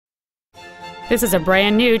This is a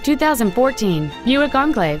brand new 2014 Buick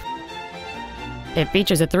Enclave. It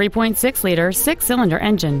features a 3.6-liter 6-cylinder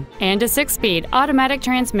engine and a 6-speed automatic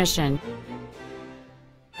transmission.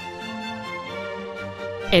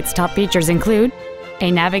 Its top features include a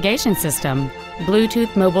navigation system,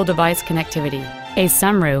 Bluetooth mobile device connectivity, a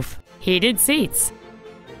sunroof, heated seats,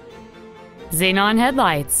 xenon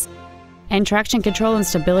headlights, and traction control and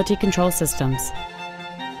stability control systems.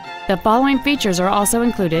 The following features are also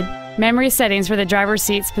included: memory settings for the driver's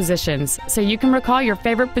seat's positions, so you can recall your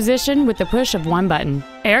favorite position with the push of one button,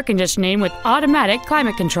 air conditioning with automatic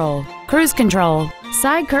climate control, cruise control,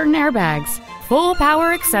 side curtain airbags, full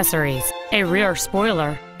power accessories, a rear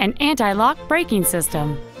spoiler, an anti-lock braking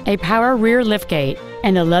system, a power rear liftgate,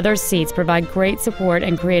 and the leather seats provide great support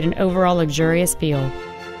and create an overall luxurious feel.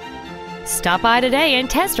 Stop by today and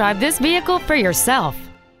test drive this vehicle for yourself.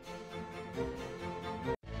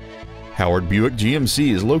 Howard Buick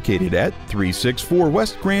GMC is located at 364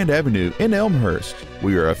 West Grand Avenue in Elmhurst.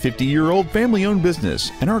 We are a 50-year-old family-owned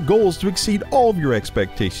business, and our goal is to exceed all of your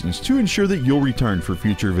expectations to ensure that you'll return for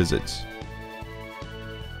future visits.